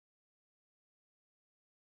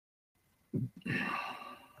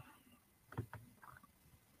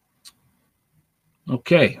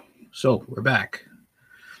Okay, so we're back.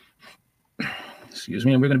 Excuse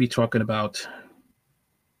me, and we're going to be talking about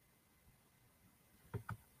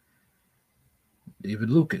David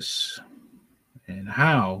Lucas and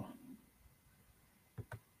how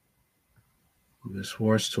he was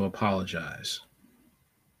forced to apologize.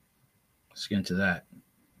 Let's get into that.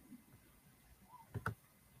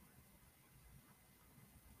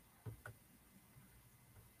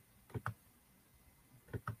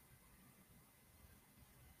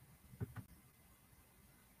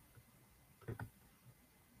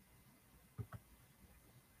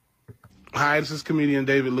 Hi, this is comedian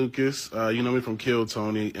David Lucas. You know me from Kill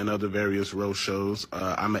Tony and other various roast shows.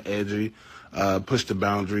 I'm an edgy, push the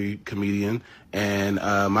boundary comedian, and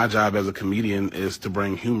my job as a comedian is to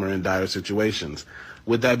bring humor in dire situations.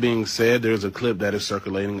 With that being said, there's a clip that is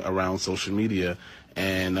circulating around social media,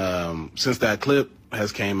 and since that clip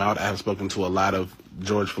has came out, I have spoken to a lot of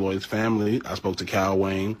George Floyd's family. I spoke to Cal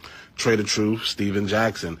Wayne, Trader Truth, Steven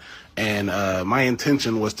Jackson, and my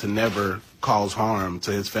intention was to never cause harm to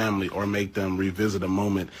his family or make them revisit a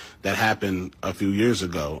moment that happened a few years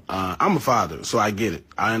ago. I'm a father, so I get it.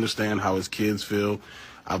 I understand how his kids feel.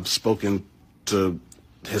 I've spoken to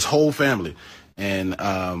his whole family, and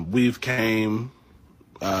we've came,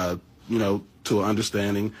 to an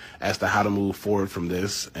understanding as to how to move forward from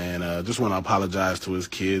this. And just want to apologize to his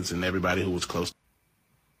kids and everybody who was close.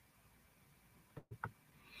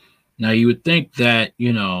 Now, you would think that,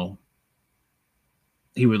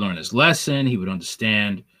 he would learn his lesson. He would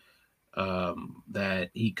understand that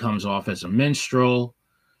he comes off as a minstrel.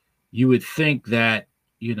 You would think that,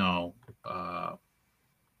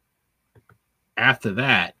 after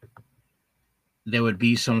that, there would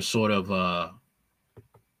be some sort of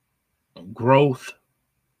growth.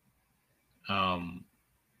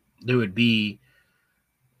 There would be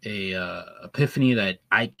a epiphany that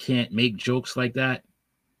I can't make jokes like that.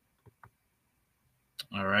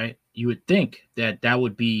 All right, you would think that that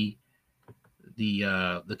would be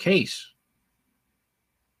the case.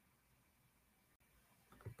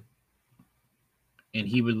 And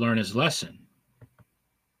he would learn his lesson.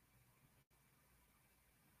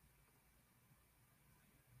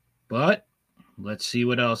 But let's see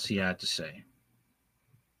what else he had to say.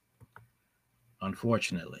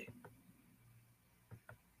 Unfortunately.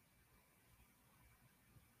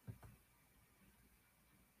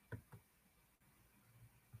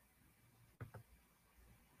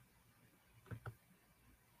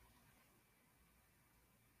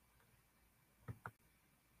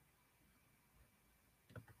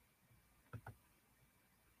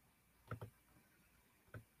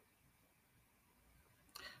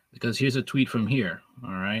 Because here's a tweet from here.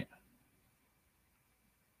 All right.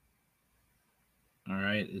 All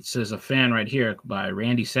right. It says a fan right here by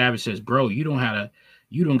Randy Savage says, "Bro, you don't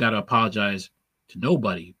gotta apologize to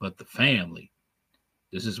nobody but the family."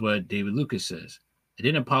 This is what David Lucas says. "I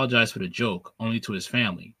didn't apologize for the joke, only to his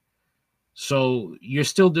family." So you're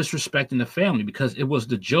still disrespecting the family because it was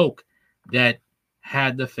the joke that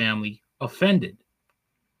had the family offended.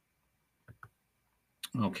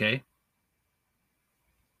 Okay.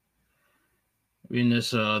 In this,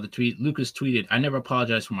 the tweet, Lucas tweeted, "I never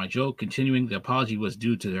apologized for my joke. Continuing, the apology was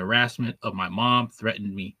due to the harassment of my mom,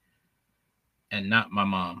 threatened me, and not my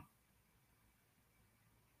mom."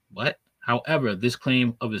 What? However, this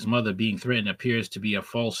claim of his mother being threatened appears to be a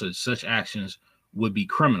falsehood. Such actions would be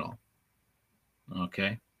criminal.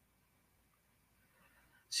 Okay.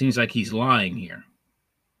 Seems like he's lying here.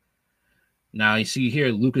 Now, you see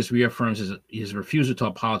here, Lucas reaffirms his refusal to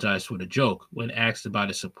apologize for the joke. When asked about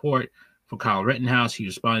his support for Kyle Rittenhouse, he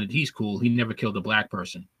responded, "He's cool. He never killed a black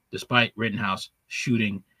person," despite Rittenhouse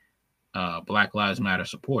shooting Black Lives Matter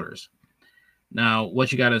supporters. Now,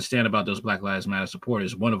 what you got to understand about those Black Lives Matter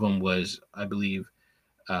supporters, one of them was, I believe,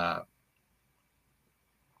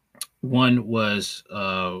 one was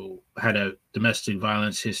had a domestic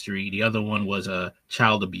violence history. The other one was a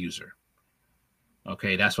child abuser.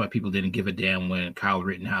 Okay, that's why people didn't give a damn when Kyle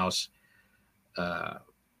Rittenhouse,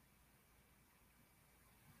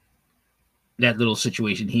 that little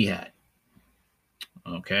situation he had.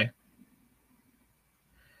 Okay.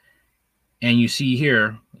 And you see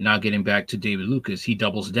here, now getting back to David Lucas, he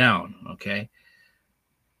doubles down. Okay.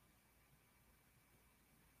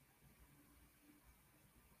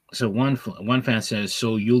 So one fan says,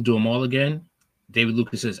 "So you'll do them all again?" David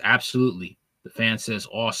Lucas says, "Absolutely." The fan says,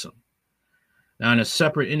 "Awesome." Now, in a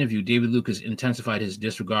separate interview, David Lucas intensified his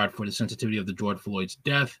disregard for the sensitivity of the George Floyd's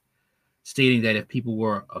death, stating that if people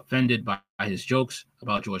were offended by his jokes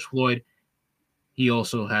about George Floyd, he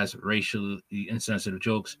also has racially insensitive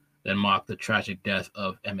jokes that marked the tragic death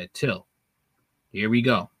of Emmit Till. Here we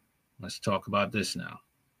go. Let's talk about this now.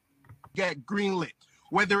 Get greenlit,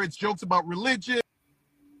 whether it's jokes about religion,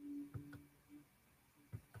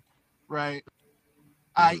 right?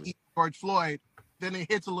 I.e. George Floyd, then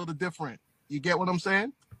it hits a little different. You get what I'm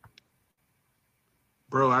saying?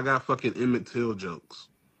 Bro, I got fucking Emmit Till jokes.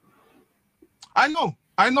 I know.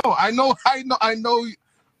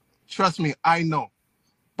 Trust me, I know.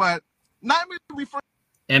 But not even referring.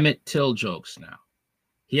 Emmit Till jokes now.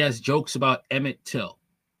 He has jokes about Emmit Till.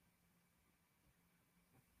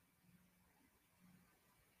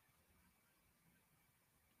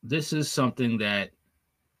 This is something that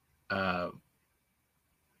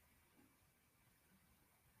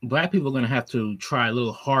Black people are going to have to try a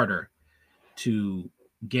little harder to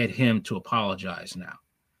get him to apologize now.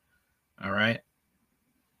 All right?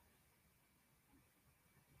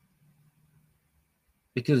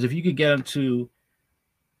 Because if you could get him to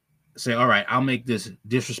say, all right, I'll make this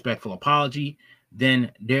disrespectful apology,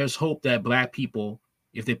 then there's hope that Black people,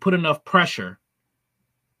 if they put enough pressure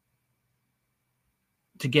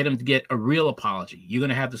to get him to get a real apology, you're going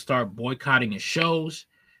to have to start boycotting his shows.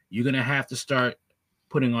 You're going to have to start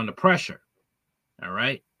putting on the pressure. All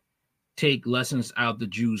right? Take lessons out of the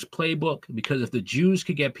Jews' playbook, because if the Jews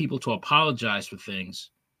could get people to apologize for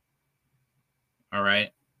things, all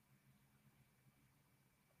right,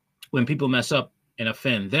 when people mess up and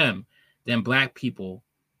offend them, then Black people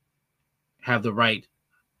have the right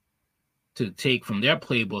to take from their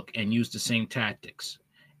playbook and use the same tactics.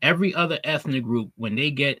 Every other ethnic group, when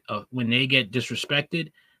they get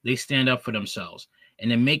disrespected, they stand up for themselves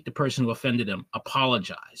and then make the person who offended them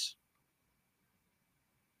apologize.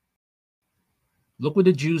 Look what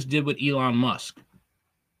the Jews did with Elon Musk.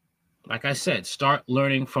 Like I said, start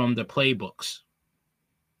learning from the playbooks.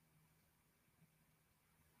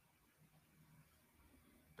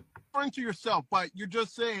 Referring to yourself, but you're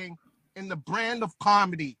just saying in the brand of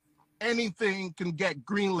comedy, anything can get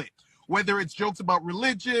greenlit. Whether it's jokes about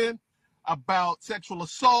religion, about sexual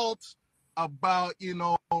assault, about,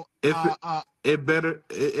 it better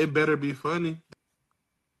be funny.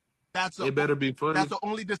 It better be funny. That's the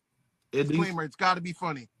only disclaimer. It's got to be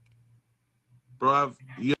funny. Bro,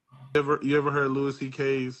 you ever heard Louis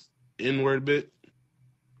C.K.'s N-word bit?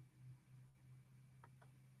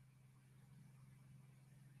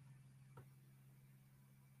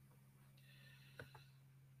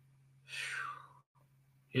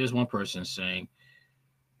 Here's one person saying,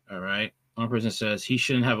 all right, one person says he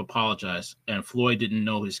shouldn't have apologized and Floyd didn't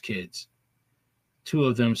know his kids. Two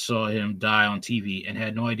of them saw him die on TV and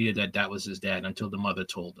had no idea that that was his dad until the mother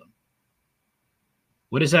told them.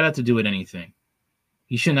 What does that have to do with anything?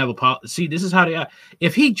 He shouldn't have apologized. See, this is how they are.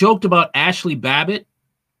 If he joked about Ashley Babbitt,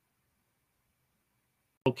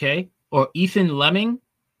 okay, or Ethan Lemming,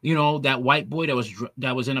 that white boy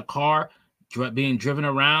that was in a car being driven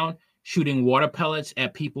around, shooting water pellets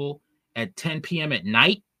at people at 10 p.m. at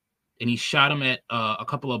night, and he shot them at a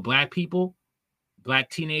couple of Black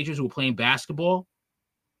teenagers who were playing basketball,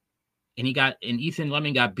 and Ethan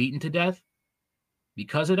Lemming got beaten to death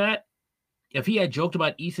because of that. If he had joked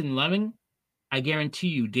about Ethan Lemming, I guarantee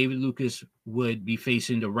you David Lucas would be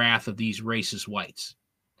facing the wrath of these racist whites.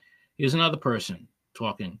 Here's another person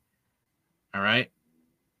talking. All right.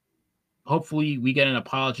 Hopefully we get an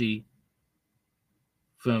apology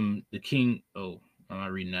from the king. Oh, I'm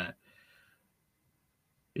not reading that.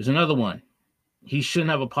 Here's another one. He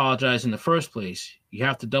shouldn't have apologized in the first place. You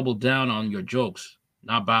have to double down on your jokes,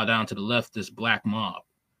 not bow down to the leftist Black mob.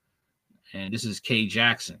 And this is Kay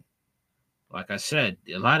Jackson. Like I said,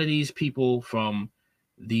 a lot of these people from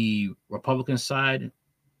the Republican side,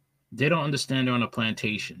 they don't understand they're on a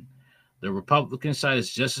plantation. The Republican side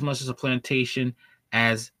is just as much as a plantation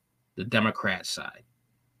as the Democrat side.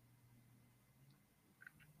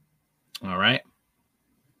 All right?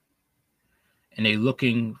 And they're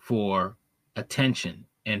looking for attention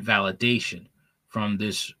and validation from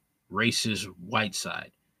this racist white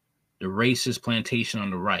side, the racist plantation on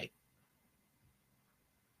the right.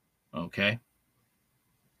 Okay?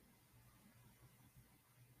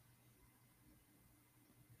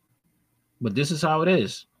 But this is how it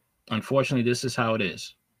is. Unfortunately, this is how it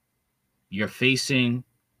is. You're facing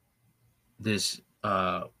this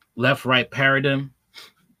left-right paradigm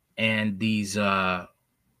and these you're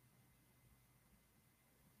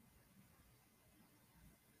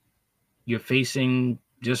facing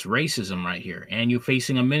just racism right here, and you're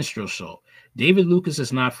facing a minstrel show. David Lucas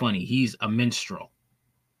is not funny. He's a minstrel.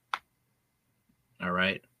 All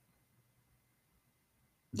right.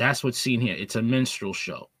 That's what's seen here. It's a minstrel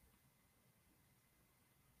show.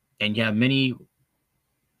 And you have many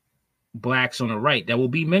blacks on the right that will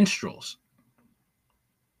be minstrels.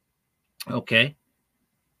 Okay.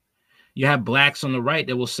 You have blacks on the right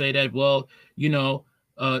that will say that, well,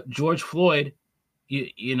 George Floyd,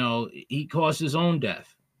 he caused his own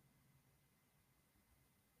death.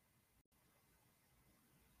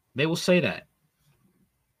 They will say that.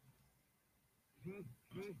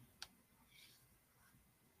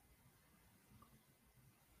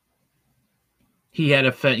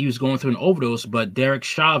 He was going through an overdose, but Derek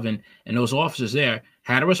Chauvin and those officers there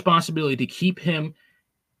had a responsibility to keep him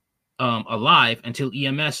alive until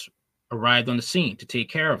EMS arrived on the scene to take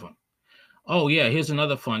care of him. Oh yeah, here's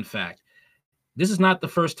another fun fact. This is not the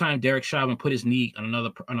first time Derek Chauvin put his knee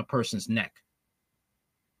on a person's neck.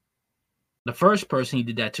 The first person he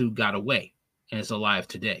did that to got away and is alive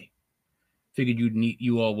today. Figured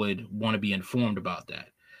you all would want to be informed about that.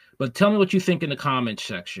 But tell me what you think in the comments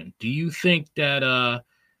section. Do you think that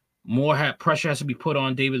more pressure has to be put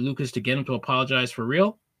on David Lucas to get him to apologize for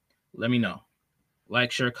real? Let me know.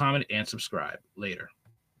 Like, share, comment, and subscribe. Later.